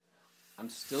I'm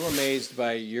still amazed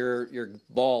by your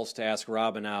balls to ask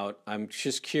Robin out. I'm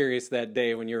just curious that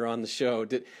day when you were on the show.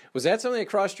 Was that something that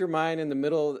crossed your mind in the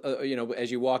middle,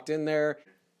 as you walked in there?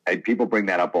 Hey, people bring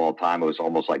that up all the time. It was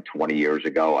almost like 20 years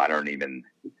ago. I don't even,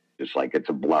 just like it's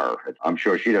a blur. I'm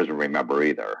sure she doesn't remember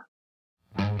either.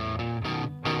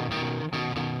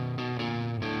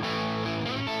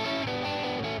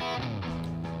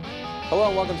 Hello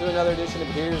and welcome to another edition of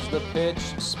Here's the Pitch,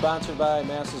 sponsored by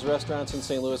Masses Restaurants in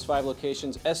St. Louis. 5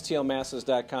 locations.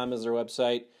 stlmasses.com is their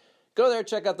website. Go there,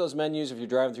 check out those menus if you're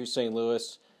driving through St.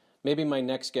 Louis. Maybe my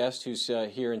next guest who's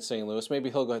here in St. Louis, maybe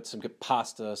he'll go get some good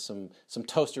pasta, some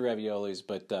toasted raviolis.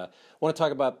 But I want to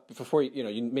talk about, before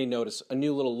you may notice a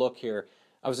new little look here.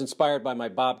 I was inspired by my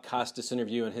Bob Costas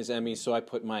interview and his Emmys, so I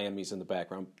put my Emmys in the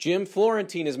background. Jim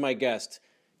Florentine is my guest.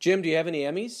 Jim, do you have any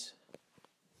Emmys?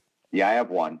 Yeah, I have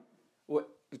one.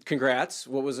 Congrats.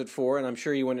 What was it for? And I'm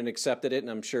sure you went and accepted it,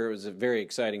 and I'm sure it was a very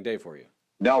exciting day for you.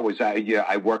 No, it was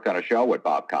I worked on a show with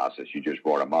Bob Costas. You just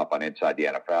brought him up on Inside the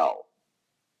NFL.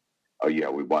 Oh, yeah,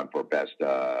 we won for best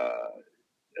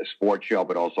sports show,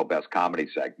 but also best comedy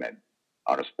segment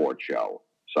on a sports show.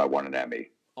 So I won an Emmy.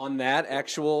 On that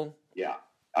actual? Yeah,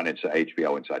 on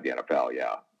HBO Inside the NFL,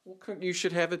 yeah. Well, you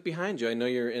should have it behind you. I know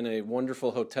you're in a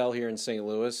wonderful hotel here in St.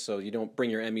 Louis, so you don't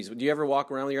bring your Emmys. Do you ever walk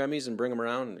around with your Emmys and bring them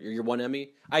around? Your one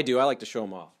Emmy? I do. I like to show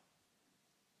them off.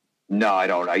 No, I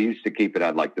don't. I used to keep it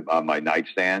on my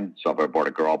nightstand. So if I brought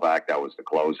a girl back, that was the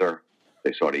closer.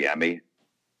 They saw the Emmy.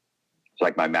 It's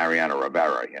like my Mariano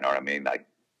Rivera, you know what I mean? Like,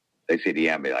 they see the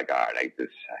Emmy, like, all right, I this.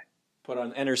 Put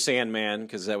on Enter Sandman,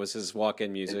 because that was his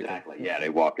walk-in music. Exactly. Yeah,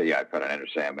 I put on Enter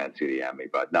Sandman, see the Emmy.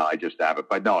 But no, I just have it.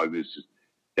 But no, it was just,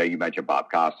 you mentioned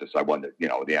Bob Costas. I won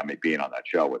the Emmy being on that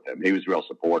show with him. He was real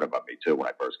supportive of me, too, when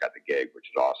I first got the gig, which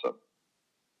is awesome.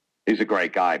 He's a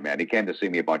great guy, man. He came to see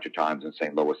me a bunch of times in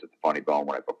St. Louis at the Funny Bone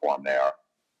when I performed there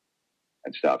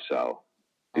and stuff. So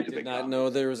I did not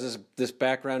know there was this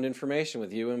background information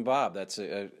with you and Bob. I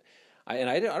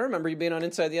remember you being on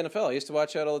Inside the NFL. I used to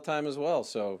watch that all the time as well.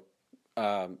 So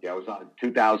yeah, I was on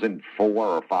 2004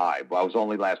 or 5. Well, I was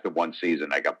only lasted one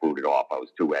season. I got booted off. I was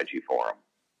too edgy for them.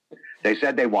 They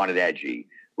said they wanted edgy.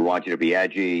 We want you to be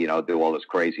edgy, do all this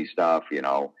crazy stuff,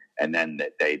 and then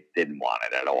they didn't want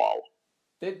it at all.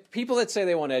 People that say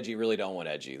they want edgy really don't want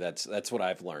edgy. That's what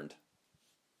I've learned.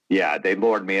 Yeah, they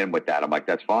lured me in with that. I'm like,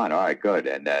 that's fine. All right, good.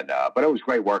 And then, but it was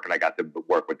great work, and I got to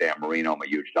work with Dan Marino. I'm a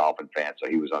huge Dolphin fan, so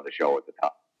he was on the show at the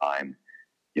time,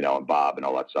 and Bob and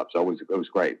all that stuff. So it was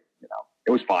great.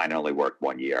 It was fine. I only worked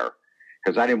 1 year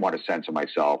because I didn't want to censor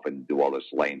myself and do all this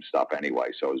lame stuff anyway.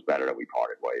 So it was better that we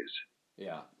parted ways.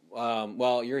 Yeah.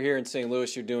 Well, you're here in St.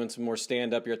 Louis. You're doing some more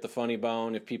stand-up. You're at the Funny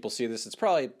Bone. If people see this, it's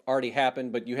probably already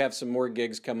happened, but you have some more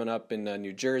gigs coming up in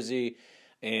New Jersey,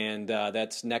 and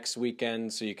that's next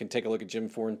weekend. So you can take a look at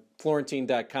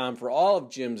JimFlorentine.com for all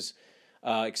of Jim's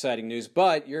exciting news.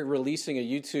 But you're releasing a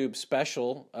YouTube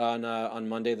special on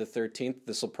Monday the 13th.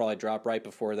 This will probably drop right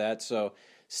before that. So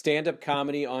stand-up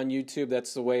comedy on YouTube,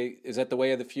 that's the way. Is that the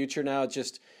way of the future now? It's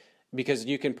just because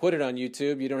you can put it on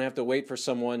YouTube, you don't have to wait for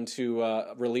someone to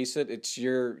release it. It's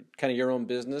your own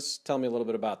business. Tell me a little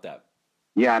bit about that.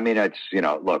 Yeah, I mean, it's,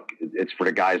 look, it's for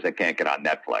the guys that can't get on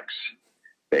Netflix,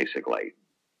 basically.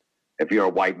 If you're a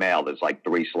white male, there's like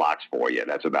 3 slots for you.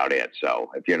 That's about it.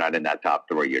 So if you're not in that top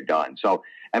 3, you're done. So,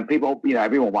 and people,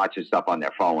 everyone watches stuff on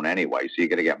their phone anyway, so you're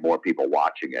going to get more people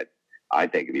watching it. I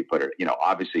think if you put it,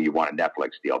 obviously you want a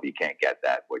Netflix deal, but you can't get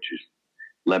that, which is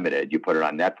limited. You put it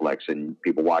on Netflix and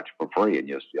people watch it for free, and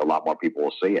a lot more people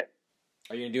will see it.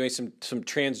 Are you doing some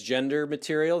transgender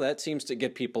material? That seems to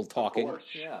get people talking. Of course.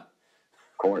 Yeah.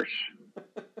 Of course.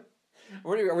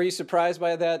 Were you surprised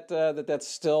by that, that's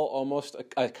still almost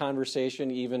a conversation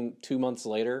even 2 months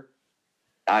later?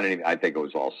 I think it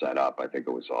was all set up. I think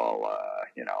it was all,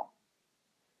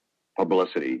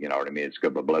 publicity, you know what I mean? It's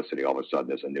good publicity. All of a sudden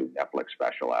there's a new Netflix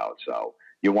special out. So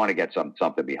you want to get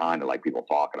something behind it, like people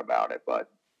talking about it. But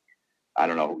I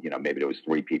don't know, maybe there was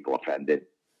 3 people offended,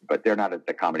 but they're not at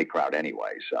the comedy crowd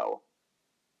anyway. So,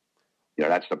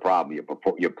 that's the problem.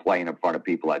 You're playing in front of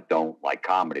people that don't like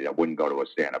comedy, that wouldn't go to a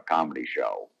stand-up comedy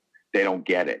show. They don't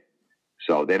get it.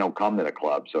 So they don't come to the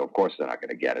club. So of course they're not going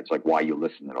to get it. It's like, why you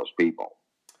listen to those people?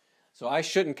 So I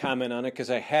shouldn't comment on it because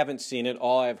I haven't seen it.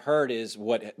 All I've heard is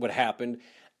what happened.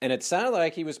 And it sounded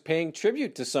like he was paying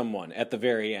tribute to someone at the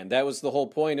very end. That was the whole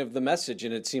point of the message,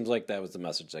 and it seems like that was the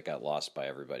message that got lost by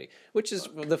everybody, which is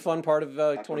the fun part of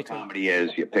 2020. Comedy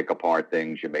is you pick apart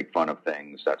things, you make fun of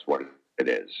things. That's what it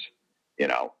is.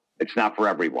 It's not for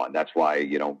everyone. That's why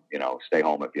you don't, stay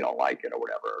home if you don't like it or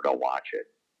whatever, or don't watch it.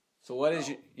 So what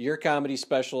is your comedy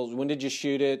special? When did you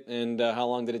shoot it, and how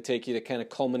long did it take you to kind of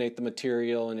culminate the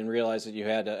material and then realize that you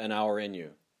had an hour in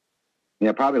you?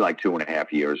 Yeah, probably like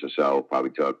 2.5 years or so.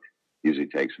 Usually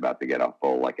takes about to get a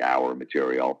full like hour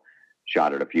material.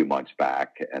 Shot it a few months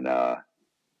back, and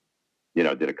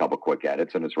did a couple quick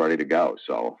edits, and it's ready to go.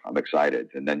 So I'm excited.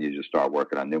 And then you just start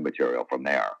working on new material from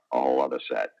there, a whole other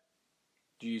set.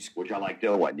 Which I like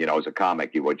doing. As a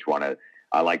comic,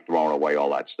 I like throwing away all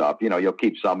that stuff. You'll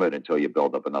keep some of it until you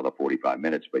build up another 45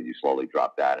 minutes, but you slowly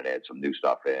drop that and add some new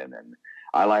stuff in. And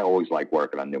always like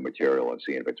working on new material and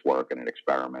seeing if it's working and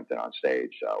experimenting on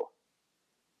stage. So.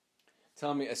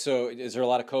 Tell me, so is there a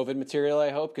lot of COVID material,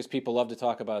 I hope? Because people love to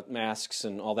talk about masks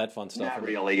and all that fun stuff. Not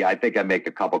really. I think I make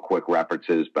a couple quick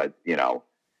references, but,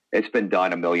 it's been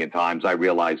done a million times. I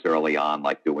realized early on,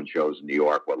 like doing shows in New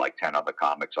York with like 10 other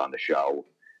comics on the show,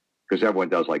 because everyone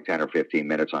does like 10 or 15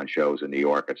 minutes on shows in New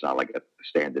York. It's not like a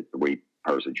standard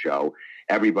 3-person show.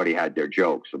 Everybody had their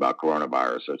jokes about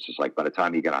coronavirus. So it's just like by the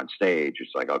time you get on stage,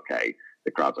 it's like, okay,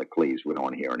 the crowd's like, please, we don't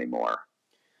want to hear anymore.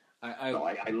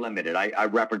 I limit it. I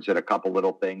reference it a couple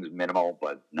little things, minimal,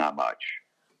 but not much.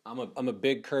 I'm a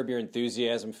big Curb Your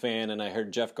Enthusiasm fan, and I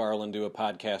heard Jeff Garlin do a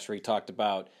podcast where he talked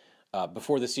about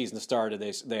before the season started.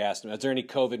 They asked him, "Is there any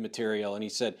COVID material?" And he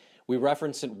said, "We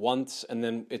reference it once, and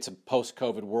then it's a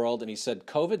post-COVID world." And he said,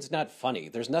 "COVID's not funny.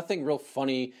 There's nothing real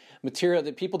funny material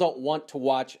that people don't want to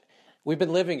watch. We've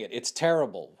been living it. It's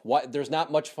terrible. There's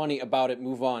not much funny about it.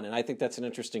 Move on." And I think that's an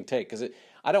interesting take, because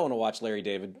I don't want to watch Larry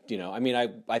David.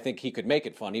 I think he could make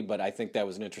it funny, but I think that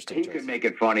was an interesting choice. He could make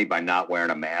it funny by not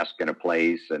wearing a mask in a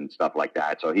place and stuff like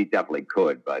that. So he definitely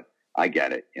could, but I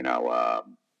get it,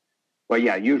 But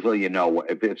yeah, usually,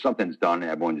 if something's done,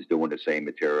 everyone's doing the same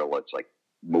material, it's like,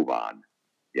 move on,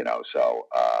 So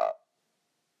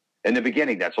in the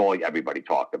beginning, that's all everybody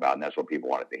talked about, and that's what people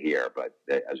wanted to hear. But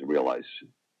as I realized,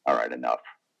 all right, enough.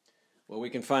 Well, we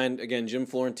can find, again,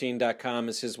 JimFlorentine.com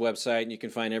is his website, and you can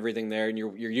find everything there. And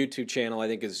your YouTube channel, I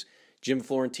think, is Jim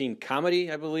Florentine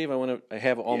Comedy, I believe. I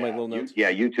have all my little notes.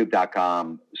 Yeah,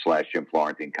 YouTube.com/Jim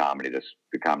Florentine Comedy.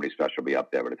 The comedy special will be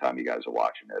up there by the time you guys are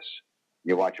watching this.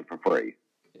 You watch it for free.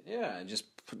 Yeah, just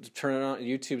turn it on.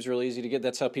 YouTube's real easy to get.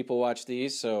 That's how people watch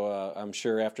these. So I'm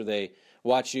sure after they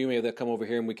watch you, maybe they'll come over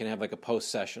here and we can have like a post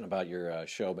session about your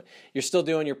show. But you're still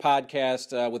doing your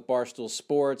podcast with Barstool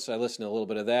Sports. I listen to a little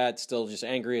bit of that. Still just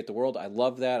angry at the world. I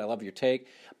love that. I love your take.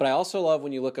 But I also love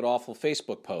when you look at Awful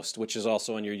Facebook Post, which is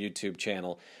also on your YouTube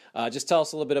channel. Just tell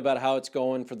us a little bit about how it's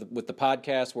going with the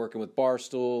podcast, working with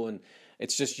Barstool, and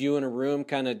it's just you in a room,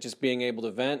 kind of just being able to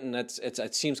vent, and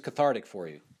it seems cathartic for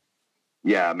you.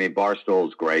 Yeah, I mean,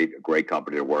 Barstool's great, a great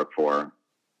company to work for.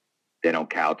 They don't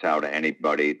kowtow to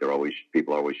anybody.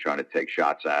 People are always trying to take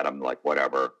shots at them, like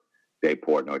whatever. Dave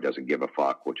Portnoy doesn't give a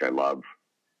fuck, which I love.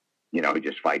 He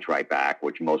just fights right back,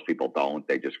 which most people don't.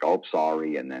 They just go, "Oh,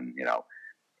 sorry," and then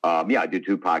I do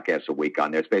 2 podcasts a week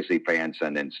on there. It's basically fans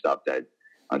sending stuff that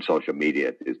on social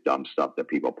media is dumb stuff that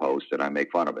people post, and I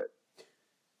make fun of it.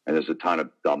 And there's a ton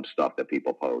of dumb stuff that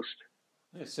people post.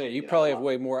 I say you probably have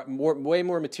way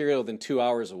more material than 2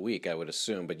 hours a week, I would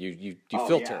assume. But you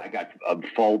filter. Yeah, I got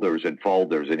folders and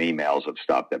folders and emails of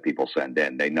stuff that people send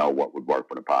in. They know what would work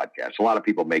for the podcast. A lot of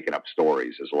people making up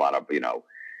stories. There's a lot of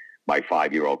my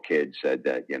 5-year-old kid said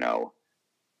that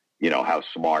how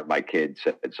smart my kid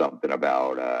said something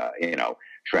about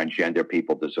transgender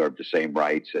people deserve the same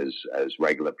rights as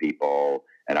regular people,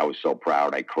 and I was so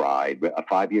proud I cried.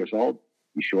 5 years old?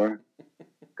 You sure?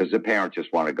 Because the parents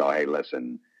just want to go, "Hey,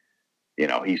 listen,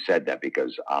 he said that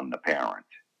because I'm the parent."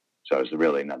 So it's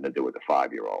really nothing to do with the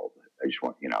 5-year-old. I just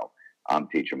want, I'm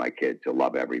teaching my kid to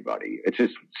love everybody. It's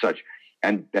just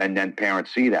and then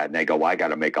parents see that and they go, "Well, I got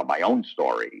to make up my own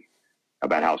story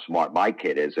about how smart my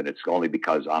kid is, and it's only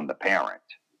because I'm the parent."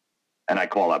 And I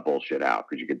call that bullshit out,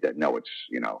 because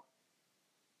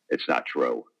it's not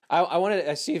true.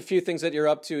 I see a few things that you're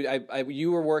up to.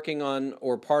 You were working on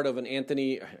or part of an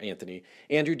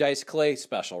Andrew Dice Clay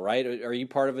special, right? Are you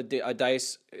part of a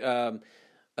Dice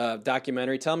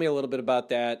documentary? Tell me a little bit about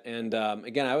that. And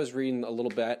again, I was reading a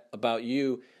little bit about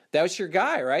you. That was your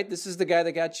guy, right? This is the guy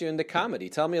that got you into comedy.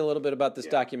 Tell me a little bit about this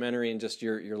documentary and just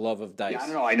your love of Dice. Yeah, I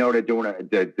don't know. I know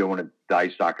they're doing a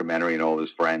Dice documentary, and all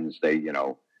his friends, they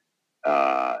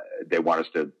want us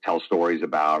to tell stories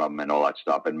about him and all that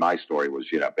stuff. And my story was,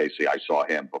 basically I saw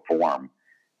him perform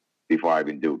before I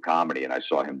even do comedy. And I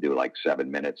saw him do like 7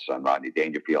 minutes on Rodney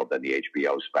Dangerfield, then the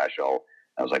HBO special.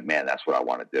 I was like, man, that's what I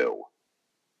want to do.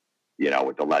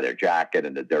 With the leather jacket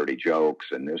and the dirty jokes.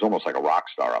 And there's almost like a rock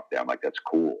star up there. I'm like, that's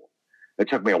cool. it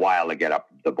took me a while to get up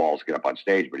on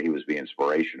stage, but he was the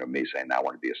inspiration of me saying I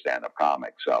want to be a stand-up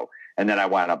comic. So, and then I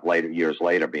wound up years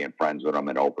later, being friends with him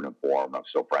and opening for him. I'm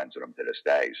still friends with him to this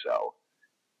day. So,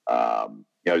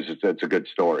 it's a good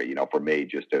story, for me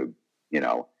just to,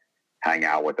 hang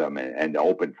out with him and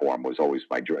open for him was always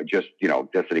my dream. Just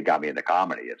that he got me into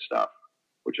comedy and stuff,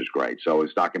 which is great. So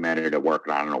it's documented at work,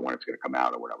 and I don't know when it's going to come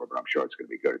out or whatever, but I'm sure it's going to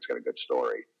be good. It's got a good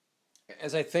story.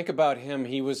 As I think about him,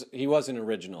 he was an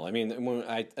original. I mean, when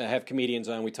I have comedians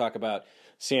on, we talk about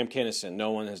Sam Kinison. No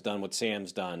one has done what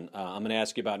Sam's done. I'm going to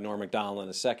ask you about Norm Macdonald in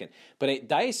a second. But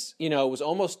Dice, was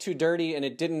almost too dirty, and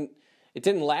it didn't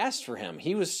last for him.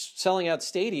 He was selling out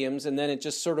stadiums, and then it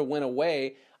just sort of went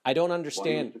away. I don't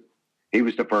understand. Well, he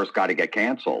was the first guy to get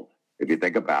canceled, if you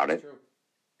think about it.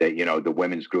 That, the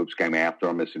women's groups came after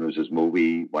him as soon as his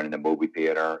movie went in the movie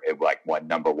theater. It went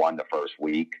number one the first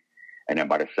week. And then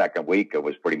by the second week, it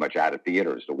was pretty much out of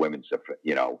theaters. The women's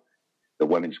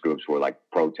groups were like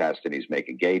protesting. He's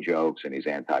making gay jokes and he's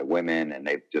anti-women, and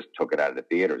they just took it out of the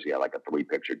theaters. He had like a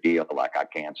 3-picture deal, like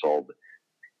got canceled,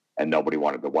 and nobody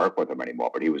wanted to work with him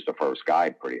anymore. But he was the first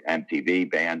guy. MTV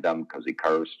banned him because he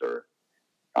cursed or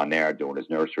on there doing his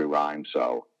nursery rhyme.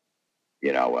 So,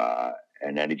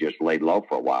 and then he just laid low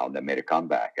for a while and then made a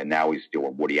comeback. And now he's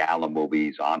doing Woody Allen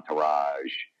movies,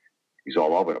 Entourage. He's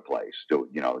all over the place.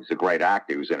 He's a great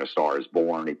actor. He was in A Star Is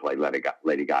Born. He played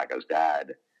Lady Gaga's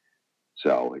dad.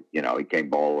 So, he came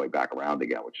all the way back around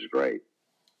again, which is great.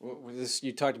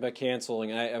 You talked about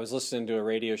canceling. I was listening to a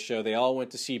radio show. They all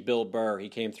went to see Bill Burr. He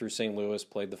came through St. Louis,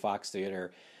 played the Fox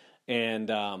Theater. And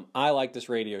I like this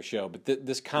radio show, but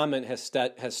this comment has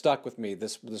stuck with me.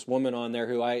 This woman on there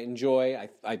who I enjoy.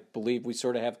 I believe we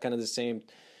sort of have kind of the same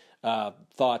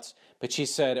thoughts. But she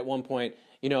said at one point,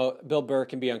 Bill Burr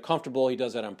can be uncomfortable. He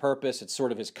does that on purpose. It's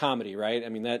sort of his comedy, right? I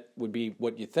mean, that would be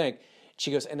what you think.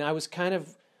 She goes, and I was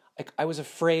I was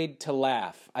afraid to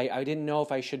laugh. I didn't know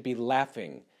if I should be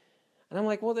laughing. And I'm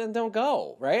like, well, then don't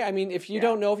go, right? I mean, if you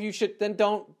don't know if you should, then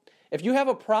don't. If you have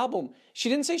a problem, she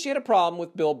didn't say she had a problem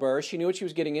with Bill Burr. She knew what she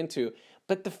was getting into.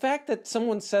 But the fact that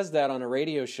someone says that on a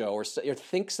radio show or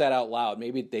thinks that out loud,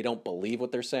 maybe they don't believe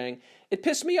what they're saying, it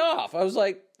pissed me off. I was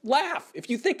like, laugh. If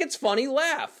you think it's funny,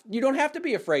 laugh. You don't have to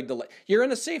be afraid to laugh. You're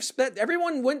in a safe spot.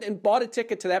 Everyone went and bought a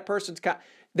ticket to that person's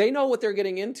they know what they're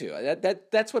getting into.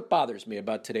 That's what bothers me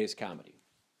about today's comedy.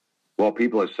 Well,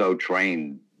 people are so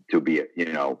trained to be,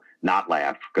 not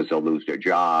laugh because they'll lose their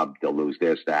job, they'll lose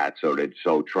this, that. So they're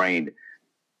so trained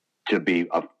to be,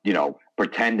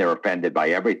 pretend they're offended by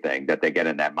everything that they get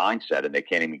in that mindset and they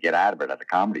can't even get out of it at the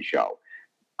comedy show.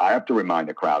 I have to remind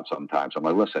the crowd sometimes. I'm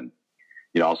like, listen,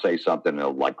 I'll say something and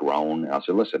they'll like groan. And I'll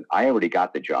say, listen, I already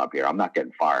got the job here. I'm not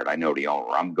getting fired. I know the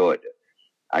owner. I'm good.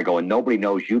 I go, and nobody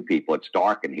knows you people. It's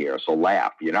dark in here. So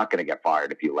laugh. You're not going to get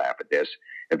fired if you laugh at this.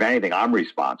 If anything, I'm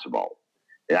responsible.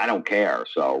 I don't care.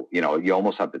 So, you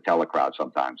almost have to tell a crowd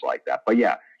sometimes like that. But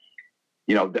yeah,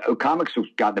 the comics who've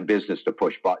got the business to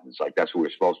push buttons, like that's what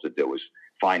we're supposed to do, is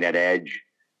find that edge.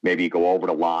 Maybe you go over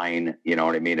the line, you know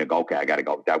what I mean? And go, okay, I got to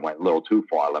go. That went a little too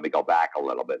far. Let me go back a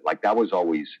little bit. Like that was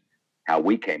always how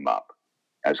we came up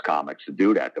as comics, to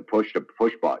do that, to push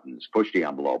buttons, push the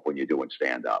envelope when you're doing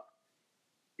stand up.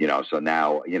 So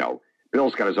now,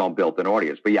 Bill's got his own built-in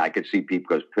audience. But yeah, I could see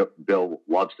people, because Bill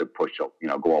loves to push,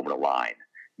 go over the line.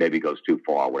 Maybe goes too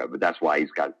far or whatever. That's why he's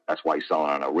selling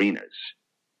on arenas,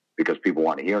 because people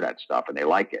want to hear that stuff and they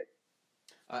like it.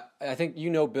 I think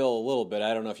Bill a little bit.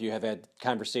 I don't know if you have had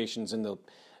conversations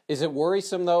is it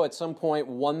worrisome though at some point,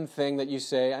 one thing that you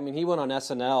say, I mean, he went on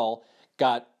SNL,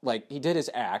 he did his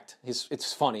act.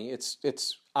 It's funny.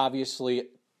 It's obviously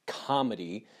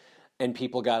comedy, and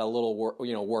people got a little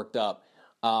worked up.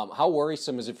 How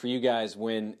worrisome is it for you guys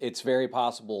when it's very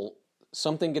possible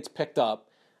something gets picked up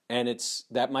and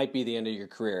that might be the end of your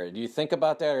career? Do you think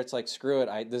about that, or it's like, screw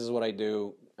it, this is what I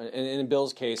do? And in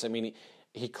Bill's case, I mean,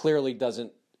 he clearly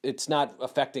doesn't. It's not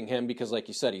affecting him because, like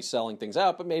you said, he's selling things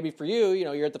out. But maybe for you,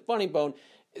 you're at the Funny Bone.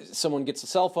 Someone gets a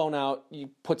cell phone out,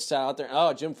 puts it out there.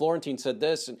 Oh, Jim Florentine said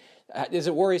this. And is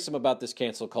it worrisome about this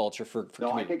cancel culture for No,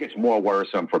 comedians? I think it's more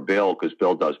worrisome for Bill, because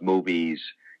Bill does movies.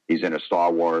 He's in a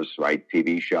Star Wars,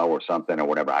 TV show or something or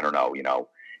whatever. I don't know.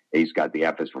 He's got the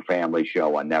F is for Family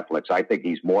show on Netflix. I think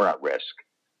he's more at risk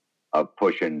of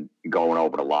going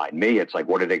over the line. Me, it's like,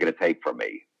 what are they going to take from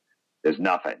me? There's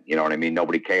nothing. You know what I mean?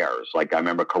 Nobody cares. Like, I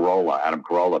remember Adam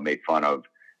Carolla made fun of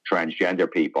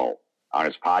transgender people on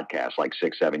his podcast like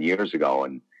 6-7 years ago,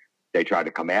 and they tried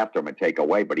to come after him and take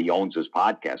away, but he owns his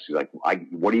podcast. He's like,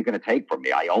 what are you going to take from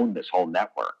me? I own this whole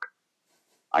network.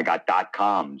 I got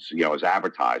 .coms, as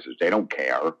advertisers. They don't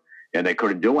care. and they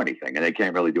couldn't do anything, and they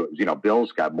can't really do it. You know,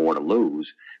 Bill's got more to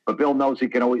lose, but Bill knows he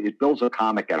can always. Bill's a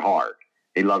comic at heart.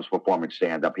 He loves performing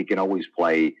stand-up. He can always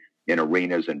play in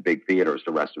arenas and big theaters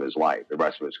the rest of his life, the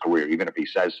rest of his career, even if he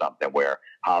says something where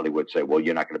Hollywood say, well,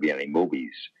 you're not going to be in any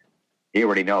movies. He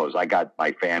already knows, I got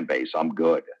my fan base. I'm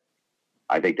good.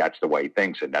 I think that's the way he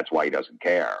thinks, and that's why he doesn't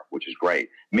care, which is great.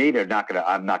 Me,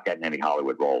 I'm not getting any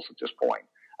Hollywood roles at this point,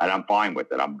 and I'm fine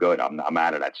with it. I'm good. I'm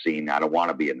out of that scene. I don't want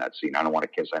to be in that scene. I don't want to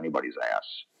kiss anybody's ass.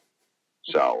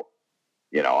 So,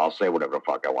 you know, I'll say whatever the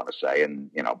fuck I want to say, and,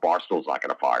 you know, Barstool's not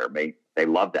going to fire me. They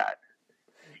love that.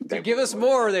 Give us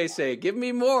more, they say. Give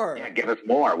me more. Yeah, give us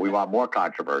more. We want more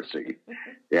controversy.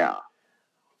 Yeah.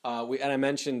 And I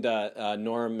mentioned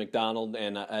Norm Macdonald,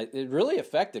 and it really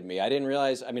affected me. I didn't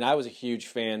realize. I mean, I was a huge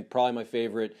fan, probably my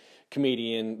favorite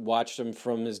comedian. Watched him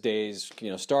from his days, you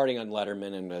know, starting on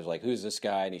Letterman, and I was like, "Who's this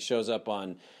guy?" And he shows up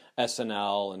on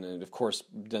SNL, and of course,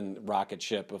 then Rocket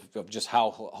Ship of just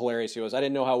how hilarious he was. I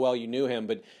didn't know how well you knew him,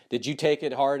 but did you take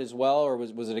it hard as well, or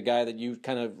was it a guy that you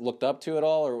kind of looked up to at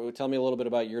all? Or tell me a little bit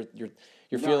about your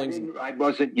feelings. I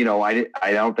wasn't, you know, I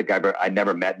don't think I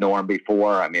never met Norm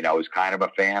before. I mean, I was kind of a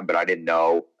fan, but I didn't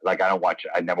know, like, I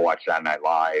never watched Saturday Night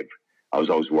Live. I was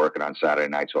always working on Saturday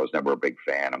night, so I was never a big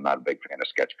fan. I'm not a big fan of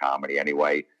sketch comedy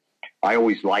anyway. I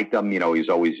always liked him. You know, he's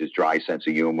always his dry sense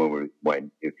of humor when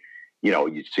you know,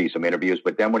 you'd see some interviews.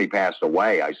 But then when he passed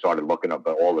away, I started looking up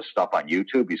all the stuff on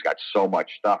YouTube. He's got so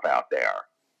much stuff out there.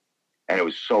 And it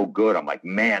was so good. I'm like,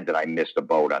 man, did I miss the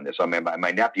boat on this? I mean,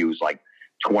 my nephew's like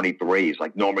 23. He's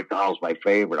like, Norm Macdonald's my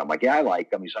favorite. I'm like, yeah, I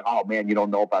like him. He's like, oh, man, you don't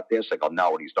know about this? I go,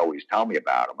 no. And he's always telling me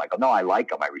about him. I'm like, oh, no, I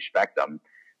like him. I respect him.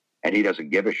 And he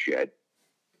doesn't give a shit.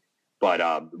 But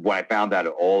when I found out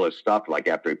all his stuff, like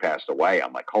after he passed away,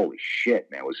 I'm like, holy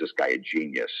shit, man, was this guy a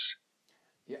genius?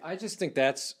 Yeah, I just think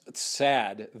that's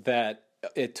sad that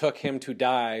it took him to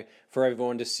die for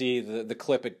everyone to see the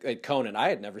clip at Conan. I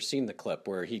had never seen the clip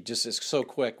where he just is so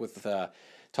quick with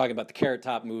talking about the Carrot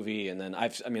Top movie, and then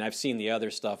I've seen the other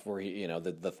stuff where he, you know,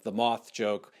 the moth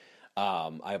joke.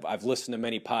 I've listened to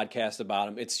many podcasts about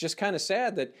him. It's just kind of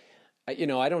sad that, you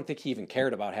know, I don't think he even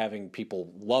cared about having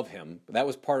people love him. That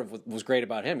was part of what was great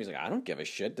about him. He's like, I don't give a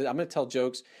shit. I'm going to tell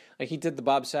jokes. Like he did the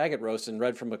Bob Saget roast and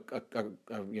read from a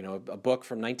book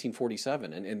from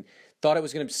 1947 and thought it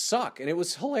was going to suck. And it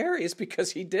was hilarious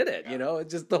because he did it, you know,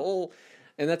 it's just the whole,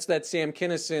 and that's that Sam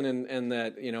Kinison and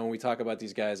that, you know, when we talk about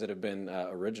these guys that have been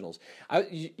originals.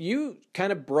 You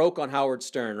kind of broke on Howard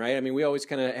Stern, right? I mean, we always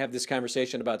kind of have this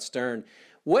conversation about Stern.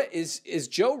 What is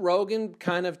Joe Rogan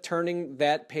kind of turning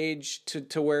that page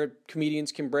to where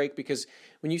comedians can break? Because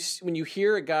when you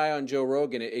hear a guy on Joe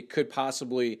Rogan, it could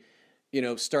possibly, you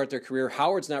know, start their career.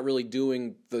 Howard's not really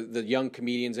doing the young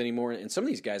comedians anymore, and some of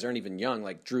these guys aren't even young,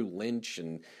 like Drew Lynch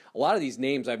and a lot of these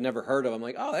names I've never heard of. I'm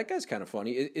like, oh, that guy's kind of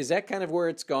funny. Is that kind of where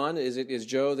it's gone? Is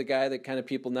Joe the guy that kind of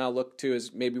people now look to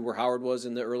as maybe where Howard was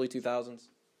in the early 2000s?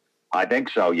 I think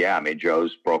so, yeah. I mean,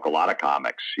 Joe's broke a lot of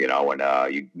comics, you know,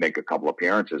 and you make a couple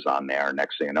appearances on there. And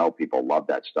next thing you know, people love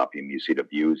that stuff. You see the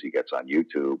views he gets on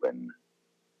YouTube and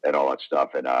all that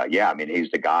stuff. And, yeah, I mean, he's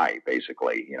the guy,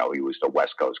 basically. You know, he was the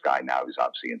West Coast guy. Now he's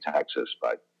obviously in Texas.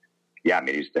 But, yeah, I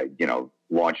mean, he's, you know,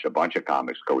 launched a bunch of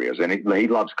comics careers. And he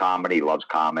loves comedy. He loves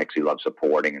comics. He loves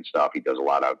supporting and stuff. He does a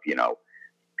lot of, you know,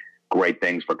 great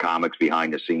things for comics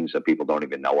behind the scenes that people don't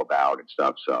even know about and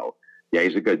stuff. So, yeah,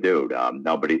 he's a good dude.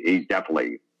 No, but he's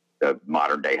definitely the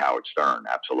modern-day Howard Stern,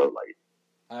 absolutely.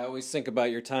 I always think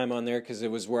about your time on there because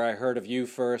it was where I heard of you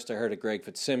first. I heard of Greg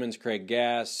Fitzsimmons, Craig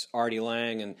Gass, Artie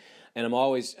Lang, and I'm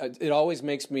always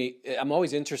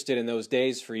interested in those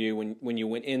days for you when you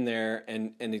went in there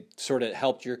and it sort of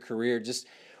helped your career. Just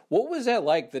what was that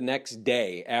like the next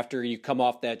day after you come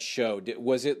off that show?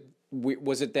 Was it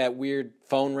that weird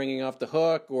phone ringing off the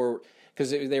hook, or because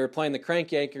they were playing the Crank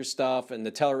Yankers stuff and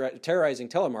the terrorizing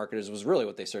telemarketers was really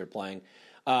what they started playing.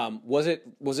 Was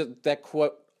it that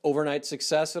quote overnight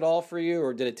success at all for you,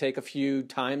 or did it take a few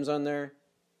times on there?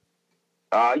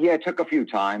 Yeah, it took a few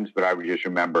times, but I just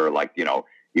remember, like, you know,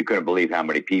 you couldn't believe how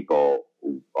many people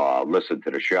listened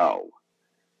to the show.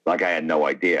 Like, I had no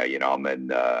idea, you know. I'm in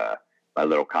my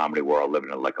little comedy world,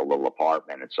 living in like a little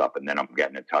apartment and stuff, and then I'm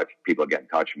getting in touch. People get in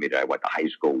touch with me that I went to high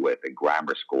school with and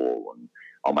grammar school, and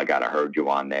oh my God, I heard you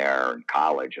on there in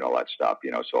college and all that stuff, you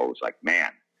know. So it was like,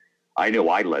 man, I knew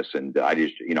I listened. I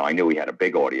just, you know, I knew he had a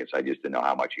big audience. I just didn't know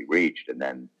how much he reached. And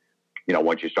then, you know,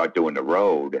 once you start doing the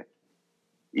road,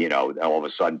 you know, all of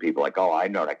a sudden people are like, oh, I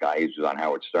know that guy. He was on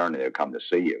Howard Stern, and they'll come to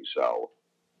see you. So,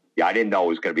 yeah, I didn't know it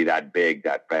was going to be that big,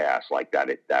 that fast, like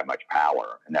that much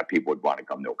power, and that people would want to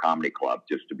come to a comedy club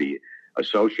just to be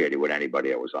associated with anybody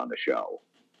that was on the show.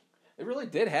 It really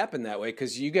did happen that way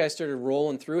because you guys started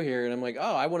rolling through here, and I'm like,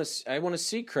 oh, I want to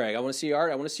see Craig, I want to see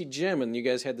Art, I want to see Jim, and you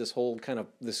guys had this whole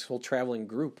traveling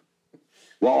group.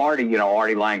 Well,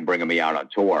 Artie Lang bringing me out on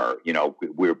tour,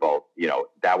 we were both,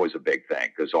 that was a big thing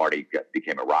because Artie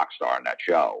became a rock star on that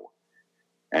show.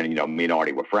 And, me and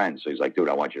Artie were friends. So he's like, dude,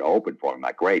 I want you to open for him. I'm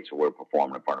like, great. So we're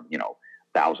performing in front of,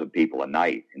 1,000 people a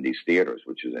night in these theaters,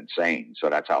 which is insane. So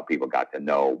that's how people got to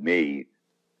know me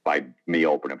by me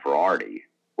opening for Artie,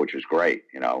 which is great,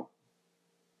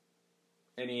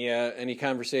 Any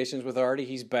conversations with Artie?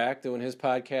 He's back doing his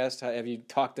podcast. Have you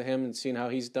talked to him and seen how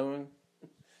he's doing?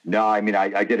 No, I mean,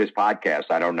 I did his podcast.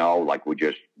 I don't know. Like, we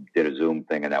just did a Zoom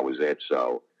thing and that was it.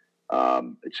 So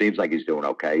it seems like he's doing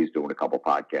okay. He's doing a couple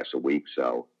podcasts a week.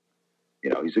 So,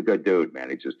 he's a good dude, man.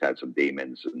 He just had some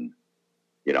demons and,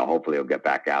 hopefully he'll get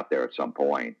back out there at some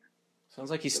point. Sounds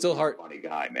like he's still hard. Funny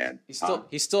guy, man.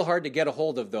 He's still hard to get a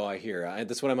hold of, though. I hear.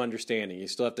 That's what I'm understanding. You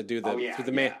still have to do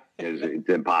the man. It's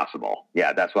impossible.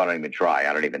 Yeah, that's why I don't even try.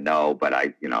 I don't even know. But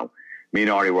me and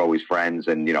Artie were always friends,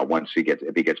 and once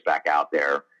if he gets back out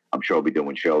there, I'm sure we'll be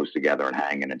doing shows together and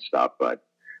hanging and stuff. But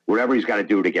whatever he's got to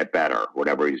do to get better,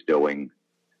 whatever he's doing,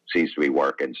 seems to be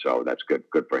working. So that's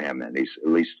good for him, and he's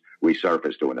at least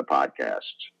resurfaced doing the podcasts.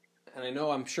 And I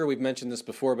know, I'm sure we've mentioned this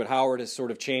before, but Howard has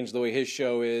sort of changed the way his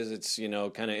show is. It's, kind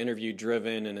of interview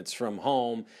driven and it's from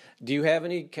home. Do you have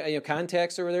any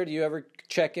contacts over there? Do you ever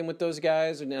check in with those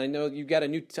guys? And I know you've got a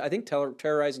new, I think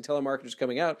Terrorizing Telemarketers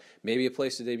coming out, maybe a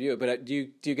place to debut it. But do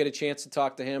you get a chance to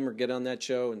talk to him or get on that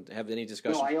show and have any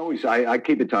discussion? No, I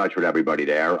keep in touch with everybody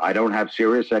there. I don't have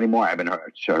Sirius anymore. I haven't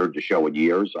heard the show in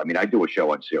years. I mean, I do a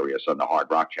show on Sirius on the Hard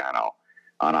Rock Channel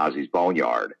on Ozzy's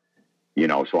Boneyard.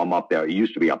 So I'm up there. It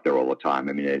used to be up there all the time.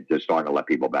 I mean, they're starting to let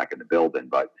people back in the building,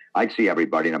 but I'd see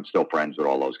everybody, and I'm still friends with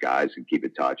all those guys and keep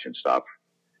in touch and stuff.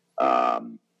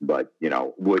 But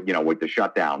with the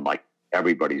shutdown, like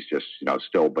everybody's just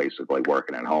still basically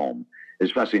working at home,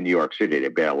 especially in New York City. They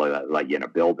barely let you in a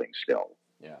building still.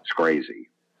 Yeah, it's crazy.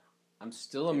 I'm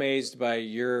still amazed by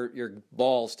your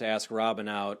balls to ask Robin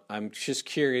out. I'm just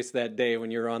curious that day when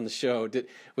you were on the show.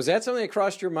 Was that something that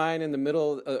crossed your mind in the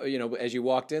middle, as you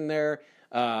walked in there?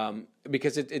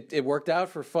 Because it worked out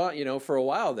for fun, for a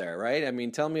while there, right? I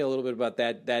mean, tell me a little bit about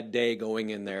that day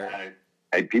going in there.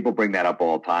 And people bring that up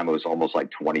all the time. It was almost like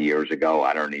 20 years ago.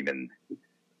 I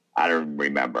don't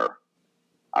remember.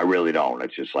 I really don't.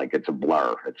 It's just like, it's a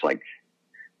blur. It's like,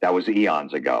 that was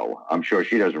eons ago. I'm sure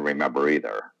she doesn't remember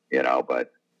either.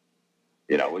 But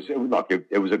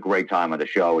it was a great time on the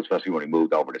show, especially when we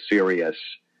moved over to Sirius.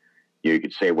 You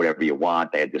could say whatever you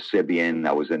want. They had the Sybian.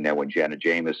 I was in there when Jenna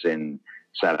Jameson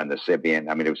sat on the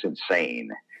Sybian. I mean, it was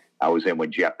insane. I was in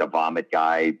when Jeff the Vomit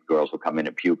guy, girls would come in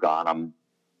and puke on him.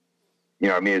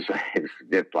 I mean,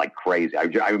 it's like crazy.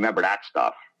 I remember that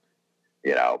stuff,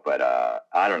 but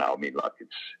I don't know. I mean, look,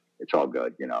 it's all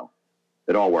good,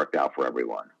 It all worked out for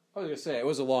everyone. I was going to say, it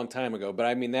was a long time ago, but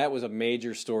I mean, that was a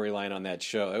major storyline on that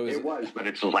show. It was, but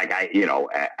it's like, I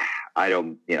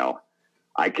don't,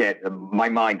 I can't, my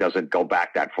mind doesn't go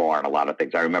back that far on a lot of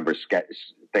things. I remember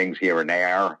things here and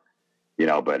there,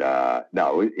 but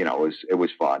no, it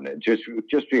was fun. And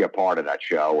just be a part of that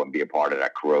show and be a part of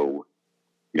that crew.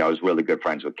 I was really good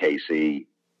friends with Casey.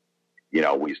 We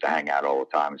used to hang out all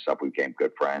the time and stuff. We became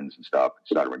good friends and stuff.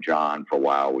 Stutter and John, for a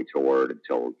while, we toured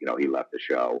until, he left the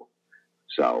show.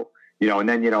 So, and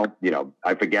then,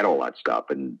 I forget all that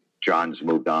stuff, and John's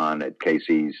moved on, and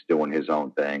Casey's doing his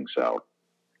own thing. So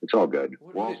it's all good.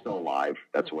 We're all still alive.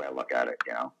 That's the way I look at it,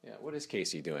 Yeah. What is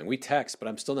Casey doing? We text, but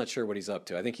I'm still not sure what he's up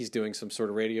to. I think he's doing some sort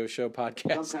of radio show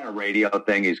podcast. Some kind of radio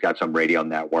thing. He's got some radio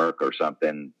network or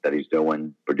something that he's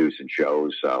doing, producing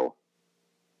shows. So,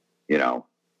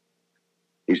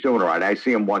 he's doing all right. I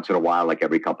see him once in a while, like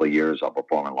every couple of years. I'll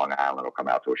perform in Long Island. He'll come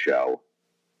out to a show.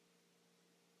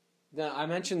 Now, I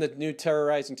mentioned the new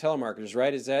Terrorizing Telemarketers,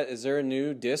 right? Is there a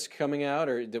new disc coming out,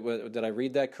 or did I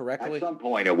read that correctly? At some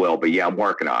point it will, but yeah, I'm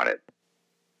working on it.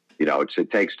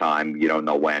 It takes time. You don't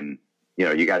know when.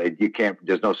 You can't.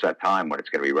 There's no set time when it's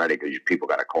going to be ready because people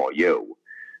got to call you.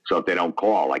 So if they don't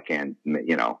call, I can't.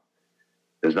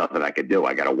 There's nothing I could do.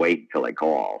 I got to wait until they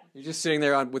call. You're just sitting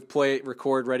there with play,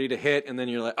 record, ready to hit, and then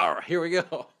you're like, all right, here we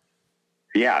go.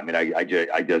 Yeah, I mean, I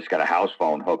just got a house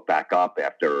phone hooked back up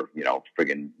after,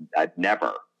 friggin'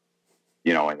 never,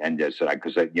 and just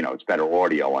because, it's better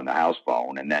audio on the house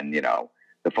phone. And then,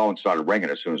 the phone started ringing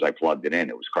as soon as I plugged it in.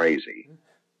 It was crazy.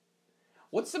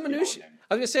 What's the minutia?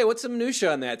 I was going to say, what's the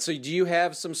minutia on that? So do you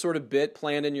have some sort of bit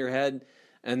planned in your head,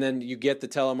 and then you get the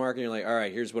telemarketer and you're like, all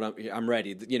right, here's what I'm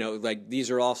ready. Like these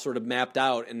are all sort of mapped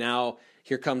out, and now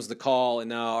here comes the call, and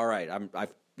now, all right,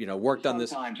 worked on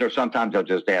this. Sometimes I'll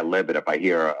just ad lib it if I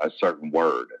hear a certain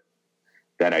word.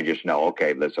 Then I just know,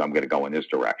 okay, listen, I'm going to go in this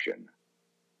direction.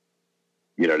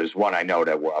 There's one I know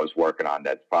that I was working on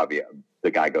that probably the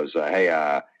guy goes, hey,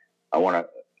 I want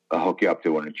to hook you up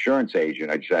to an insurance agent.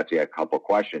 I just have to ask a couple of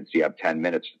questions. Do you have 10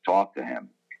 minutes to talk to him?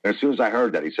 And as soon as I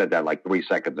heard that, he said that like 3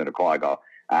 seconds in the call, I go,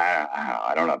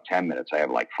 I don't have 10 minutes. I have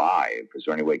like 5. Is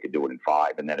there any way you could do it in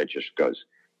 5? And then it's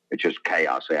just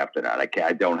chaos after that.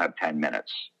 I don't have 10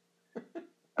 minutes.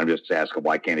 I'm just asking,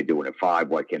 why can't he do it in 5?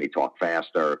 Why can't he talk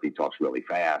faster? If he talks really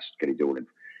fast, can he do it in?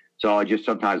 So I just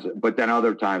sometimes, but then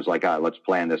other times, like, let's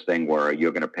plan this thing where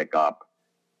you're going to pick up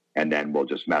and then we'll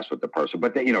just mess with the person.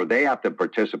 But they have to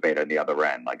participate on the other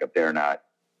end. Like if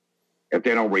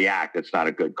they don't react, it's not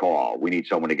a good call. We need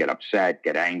someone to get upset,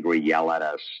 get angry, yell at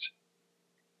us,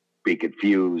 be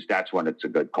confused. That's when it's a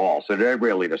good call. So they're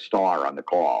really the star on the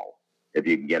call if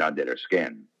you can get under their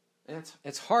skin.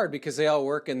 It's hard because they all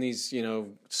work in these,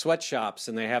 sweatshops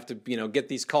and they have to, get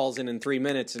these calls in 3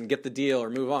 minutes and get the deal or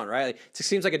move on, right? It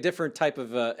seems like a different type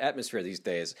of atmosphere these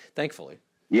days, thankfully.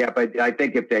 Yeah, but I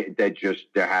think if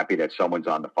they're happy that someone's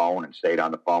on the phone and stayed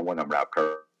on the phone with them without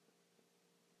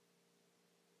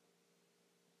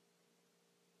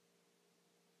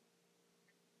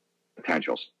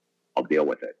potentials, I'll deal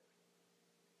with it,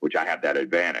 which I have that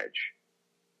advantage.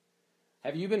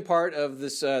 Have you been part of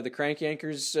this the Crank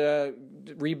Yankers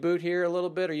reboot here a little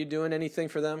bit? Are you doing anything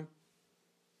for them?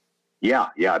 Yeah,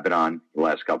 I've been on the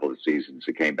last couple of seasons.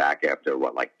 It came back after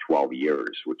 12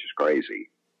 years, which is crazy.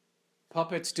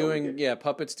 Puppets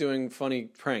doing funny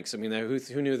pranks. I mean,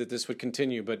 who knew that this would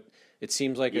continue? But it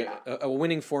seems like a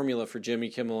winning formula for Jimmy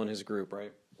Kimmel and his group,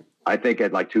 right? I think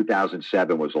at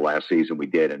 2007 was the last season we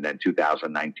did, and then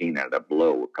 2019 ended up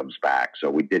Blue comes back.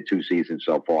 So we did 2 seasons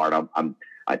so far, and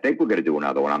I think we're going to do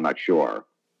another one. I'm not sure.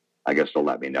 I guess they'll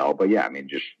let me know. But yeah, I mean,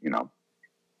 just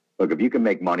look, if you can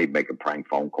make money making prank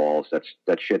phone calls,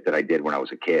 that's shit that I did when I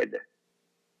was a kid.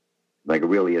 Like it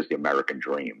really is the American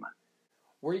dream.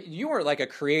 You were like a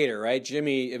creator, right?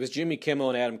 It was Jimmy Kimmel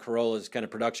and Adam Carolla's kind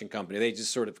of production company. They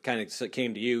just sort of kind of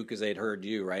came to you because they'd heard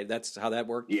you, right? That's how that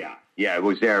worked? Yeah, it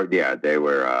was their, they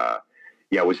were,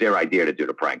 it was their idea to do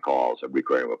the prank calls and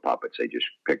recreating with puppets. They just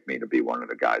picked me to be one of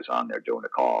the guys on there doing the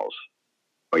calls.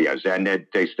 But yes, and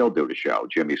they still do the show.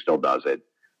 Jimmy still does it,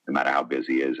 no matter how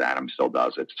busy he is. Adam still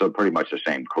does it. So pretty much the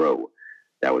same crew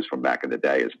that was from back in the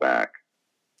day is back.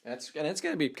 It's going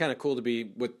to be kind of cool to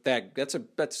be with that.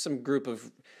 That's some group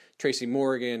of Tracy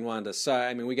Morgan, Wanda Sy.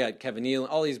 I mean, we got Kevin Nealon,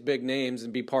 all these big names,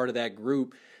 and be part of that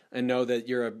group and know that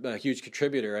you're a huge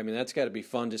contributor. I mean, that's got to be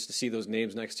fun just to see those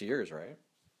names next to yours, right?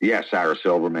 Yeah, Sarah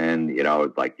Silverman.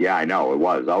 I know it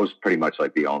was. I was pretty much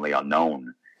like the only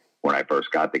unknown when I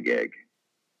first got the gig.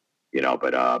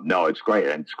 But no, it's great,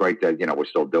 and it's great that we're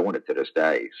still doing it to this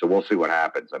day. So we'll see what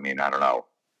happens. I mean, I don't know.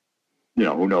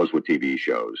 Who knows with TV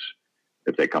shows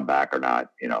if they come back or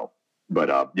not,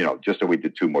 But, just that we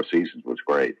did 2 more seasons was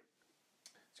great.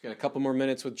 He's got a couple more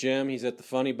minutes with Jim. He's at the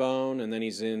Funny Bone, and then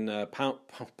he's in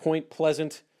Point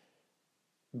Pleasant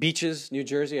Beaches, New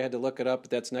Jersey. I had to look it up,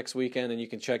 but that's next weekend, and you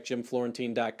can check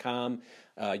JimFlorentine.com.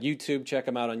 YouTube, check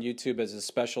him out on YouTube as his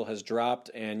special has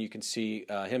dropped, and you can see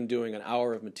him doing an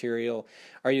hour of material.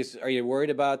 Are you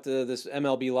worried about this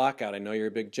MLB lockout? I know you're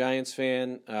a big Giants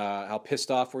fan. How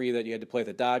pissed off were you that you had to play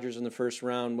the Dodgers in the first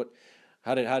round?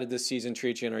 How did this season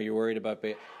treat you, and are you worried about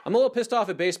I'm a little pissed off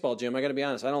at baseball, Jim. I got to be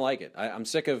honest. I don't like it. I'm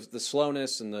sick of the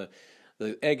slowness and the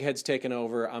eggheads taking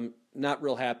over. I'm not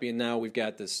real happy, and now we've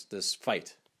got this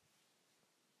fight.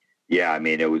 Yeah, I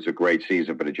mean, it was a great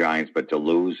season for the Giants, but to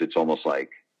lose, it's almost like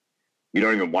you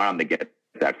don't even want them to get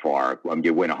that far.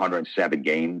 You win 107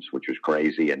 games, which was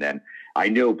crazy, and then I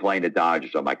knew playing the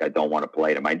Dodgers, I'm like, I don't want to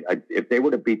play them. If they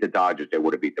would have beat the Dodgers, they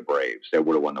would have beat the Braves. They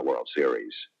would have won the World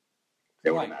Series.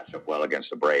 They would have matched up well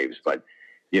against the Braves, but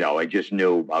I just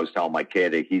knew. I was telling my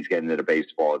kid that he's getting into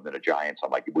baseball and the Giants.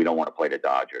 I'm like, we don't want to play the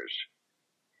Dodgers,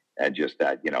 and just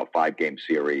that 5-game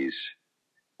series.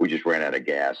 We just ran out of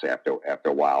gas after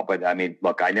a while. But, I mean,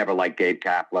 look, I never liked Gabe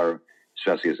Kapler,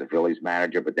 especially as a Phillies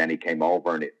manager. But then he came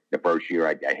over, and the first year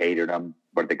I hated him.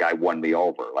 But the guy won me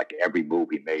over. Like, every move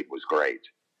he made was great.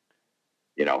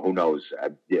 Who knows?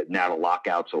 Now the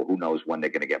lockout, so who knows when they're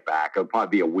going to get back. It'll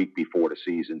probably be a week before the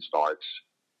season starts.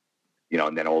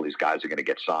 And then all these guys are going to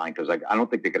get signed. Because I don't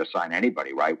think they're going to sign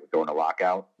anybody, right, during the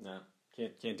lockout? No,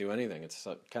 can't do anything. It's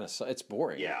it's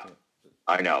boring. Yeah.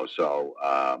 I know. So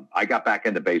I got back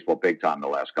into baseball big time the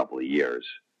last couple of years,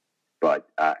 but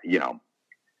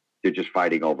they're just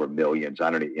fighting over millions. I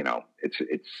don't,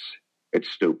 it's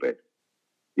stupid,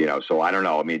 So I don't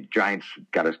know. I mean, Giants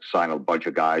got to sign a bunch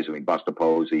of guys. I mean, Buster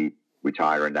Posey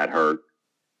retiring, that hurt.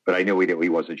 but I knew he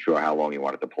wasn't sure how long he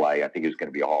wanted to play. I think he was going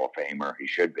to be a Hall of Famer. He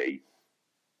should be,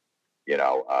 you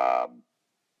know.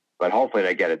 But hopefully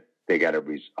they get it. They got it.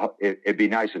 It'd be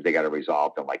nice if they got it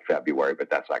resolved in like February, but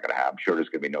that's not going to happen. I'm sure there's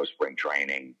going to be no spring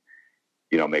training.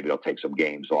 You know, maybe they'll take some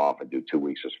games off and do 2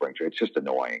 weeks of spring training. It's just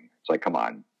annoying. It's like, come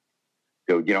on,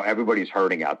 dude. You know, everybody's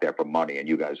hurting out there for money, and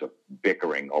you guys are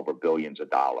bickering over billions of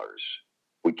dollars.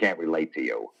 We can't relate to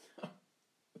you.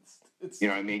 You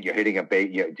know what I mean? You're hitting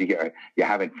you're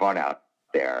having fun out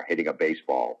there hitting a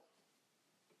baseball.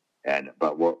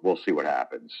 But we'll see what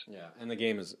happens. Yeah, and the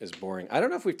game is boring. I don't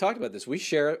know if we've talked about this. We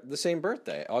share the same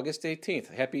birthday, August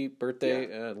 18th. Happy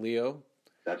birthday, Leo.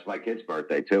 That's my kid's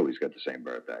birthday, too. He's got the same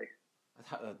birthday.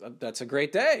 That's a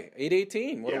great day.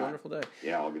 8/18. What a wonderful day.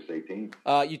 Yeah, August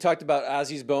 18th. You talked about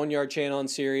Ozzy's Boneyard channel on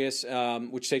Sirius,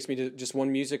 which takes me to just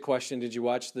one music question. Did you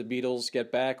watch the Beatles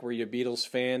Get Back? Were you a Beatles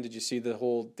fan? Did you see the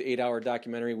whole 8-hour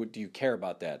documentary? Do you care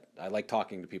about that? I like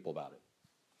talking to people about it.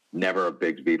 Never a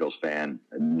big Beatles fan.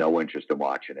 No interest in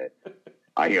watching it.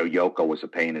 I hear Yoko was a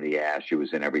pain in the ass. She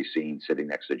was in every scene sitting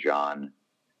next to John.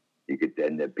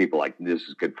 And the people like, this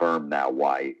is confirmed now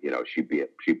why, you know,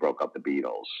 she broke up the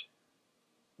Beatles.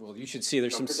 Well, you should see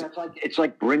there's some. It's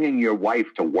like bringing your wife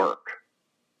to work.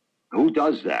 Who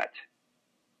does that?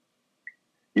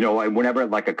 You know, whenever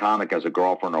like a comic has a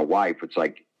girlfriend or wife, it's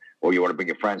like, or you want to bring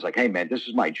your friends, like, hey man, this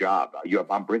is my job.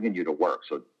 I'm bringing you to work,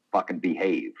 so fucking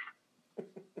behave.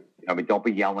 I mean, don't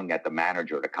be yelling at the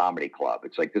manager at a comedy club.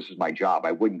 It's like, this is my job.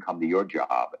 I wouldn't come to your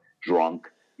job drunk,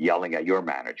 yelling at your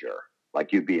manager.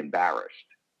 Like, you'd be embarrassed.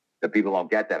 The people don't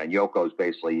get that. And Yoko's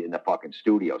basically in the fucking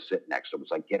studio sitting next to him.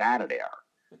 It's like, get out of there.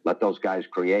 Let those guys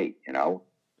create, you know?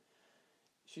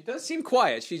 She does seem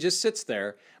quiet. She just sits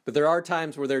there. But there are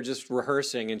times where they're just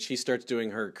rehearsing and she starts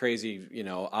doing her crazy, you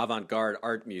know, avant-garde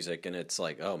art music. And it's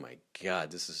like, oh, my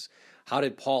God, this is... How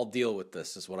did Paul deal with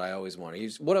this is what I always want.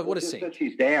 What a scene. That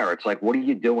she's there. It's like, what are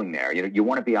you doing there? You know, you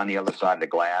want to be on the other side of the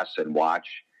glass and watch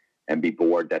and be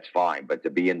bored. That's fine. But to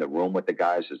be in the room with the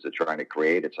guys as they're trying to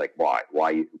create, it's like, why?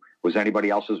 Why was anybody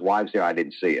else's wives there? I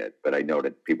didn't see it, but I know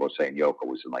that people are saying Yoko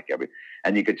was in like every,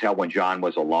 and you could tell when John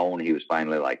was alone, he was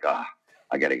finally like,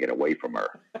 I got to get away from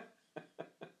her.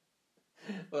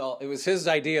 Well, it was his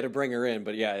idea to bring her in,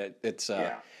 but yeah, it's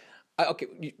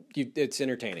okay. It's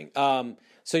entertaining.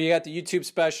 So you got the YouTube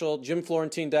special,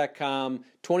 JimFlorentine.com,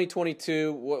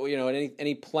 2022. You know,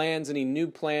 any plans? Any new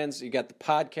plans? You got the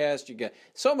podcast. You got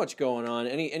so much going on.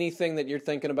 Anything that you're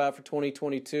thinking about for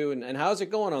 2022? And how's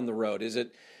it going on the road? Is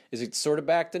it sort of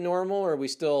back to normal, or are we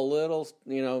still a little,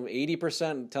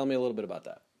 80%? Tell me a little bit about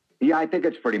that. Yeah, I think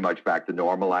it's pretty much back to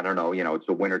normal. I don't know. You know, it's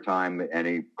the wintertime.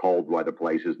 Any cold weather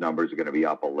places, numbers are going to be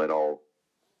up a little.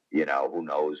 You know, who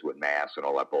knows with masks and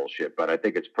all that bullshit. But I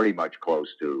think it's pretty much close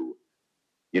to,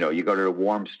 you know, you go to the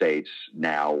warm states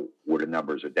now where the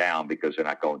numbers are down because they're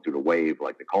not going through the wave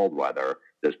like the cold weather.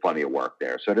 There's plenty of work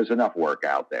there. So there's enough work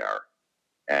out there.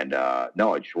 And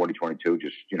no, it's 2022,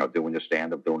 just, you know, doing the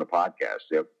stand-up, doing the podcast.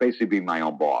 Basically being my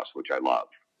own boss, which I love.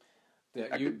 Yeah,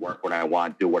 I can work when I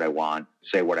want, do what I want,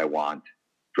 say what I want,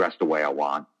 dress the way I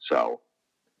want. So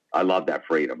I love that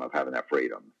freedom of having that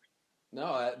freedom.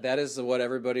 No, that is what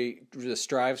everybody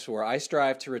strives for. I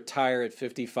strive to retire at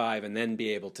 55 and then be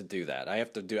able to do that. I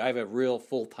have a real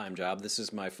full-time job. This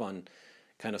is my fun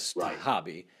kind of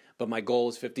hobby. But my goal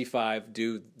is 55,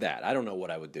 do that. I don't know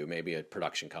what I would do, maybe a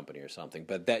production company or something.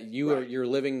 But that you're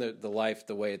living the life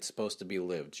the way it's supposed to be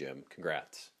lived, Jim.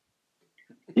 Congrats.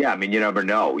 Yeah, I mean, you never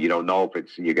know. You don't know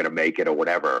if you're going to make it or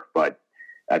whatever. But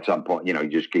at some point, you know, you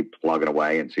just keep plugging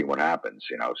away and see what happens,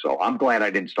 you know. So I'm glad I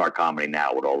didn't start comedy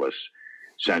now with all this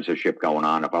censorship going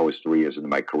on. If I was 3 years into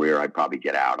my career, I'd probably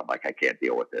get out. I'm like, I can't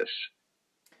deal with this.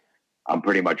 I'm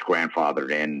pretty much grandfathered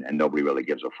in, and nobody really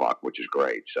gives a fuck, which is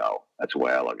great. So that's the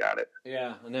way I look at it.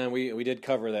 Yeah, and then we did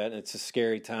cover that. It's a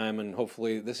scary time, and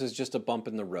hopefully this is just a bump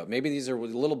in the road. Maybe these are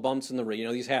little bumps in the road. You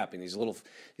know, these happen. These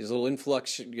little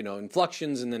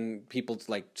inflections, and then people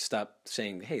like stop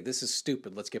saying, "Hey, this is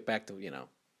stupid. Let's get back to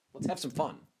let's have some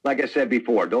fun." Like I said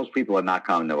before, those people are not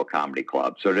coming to a comedy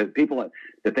club. So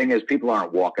the thing is, people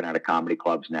aren't walking out of comedy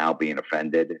clubs now being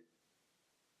offended.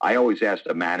 I always ask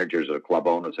the managers or the club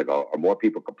owners, I go, are more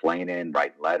people complaining,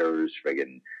 writing letters,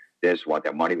 friggin' this, want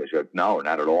their money? No,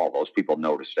 not at all. Those people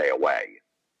know to stay away.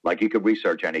 Like, you could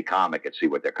research any comic and see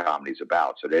what their comedy's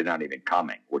about. So they're not even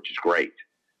coming, which is great.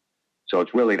 So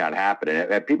it's really not happening.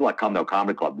 And people that come to a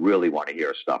comedy club really want to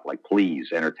hear stuff like,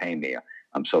 please entertain me.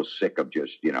 I'm so sick of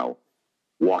just,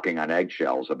 walking on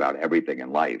eggshells about everything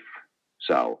in life.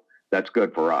 So that's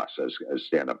good for us as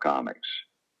stand-up comics.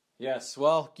 Yes,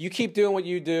 well, you keep doing what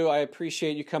you do. I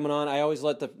appreciate you coming on. I always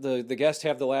let the guest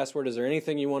have the last word. Is there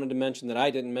anything you wanted to mention that I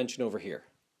didn't mention over here?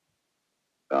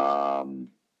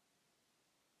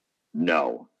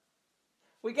 No.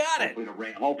 We got it.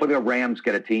 Hopefully the Rams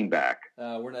get a team back.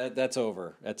 That's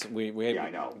over. Yeah, I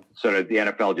know. So the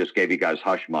NFL just gave you guys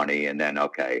hush money, and then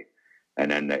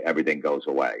everything goes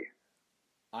away.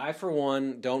 I, for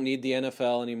one, don't need the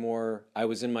NFL anymore. I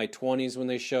was in my 20s when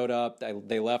they showed up.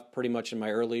 They left pretty much in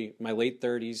my late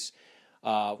 30s.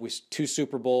 With 2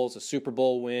 Super Bowls, a Super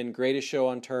Bowl win, greatest show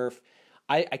on turf.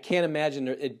 I can't imagine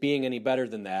it being any better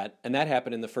than that, and that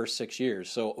happened in the first 6 years.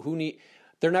 So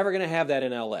they're never going to have that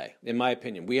in LA, in my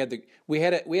opinion. We had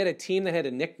a team that had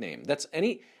a nickname.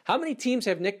 How many teams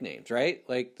have nicknames, right?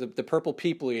 Like the Purple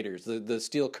People Eaters, the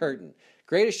Steel Curtain,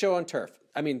 greatest show on turf.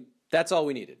 I mean, that's all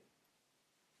we needed.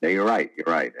 Yeah, you're right.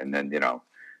 And then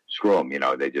screw them.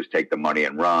 They just take the money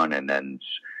and run, and then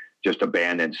just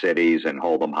abandon cities and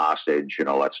hold them hostage and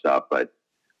all that stuff. But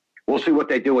we'll see what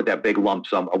they do with that big lump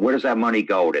sum. Where does that money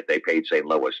go that they paid St.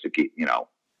 Louis to keep?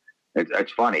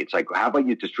 It's funny. It's like, how about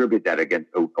you distribute that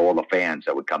against all the fans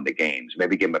that would come to games?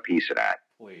 Maybe give them a piece of that.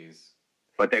 Please.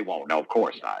 But they won't. No, of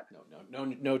course not.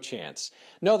 No chance.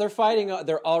 No, they're fighting.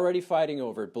 They're already fighting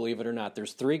over it, believe it or not.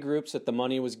 There's 3 groups that the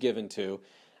money was given to,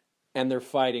 and they're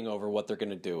fighting over what they're going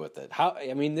to do with it.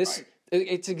 Right.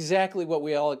 It's exactly what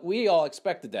we all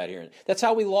expected that here. That's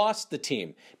how we lost the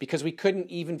team, because we couldn't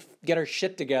even get our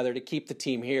shit together to keep the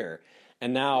team here.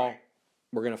 And now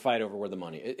we're going to fight over where the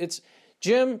money.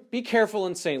 Jim, be careful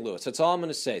in St. Louis. That's all I'm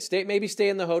going to say. Maybe stay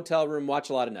in the hotel room, watch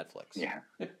a lot of Netflix. Yeah.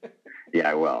 Yeah,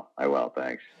 I will.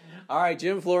 Thanks. All right,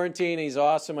 Jim Florentine, he's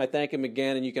awesome. I thank him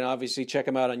again, and you can obviously check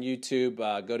him out on YouTube.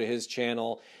 Go to his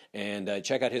channel and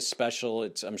check out his special.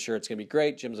 I'm sure it's going to be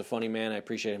great. Jim's a funny man. I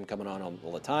appreciate him coming on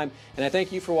all the time. And I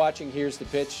thank you for watching Here's the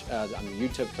Pitch. I'm your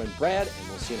YouTube friend, Brad, and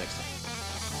we'll see you next time.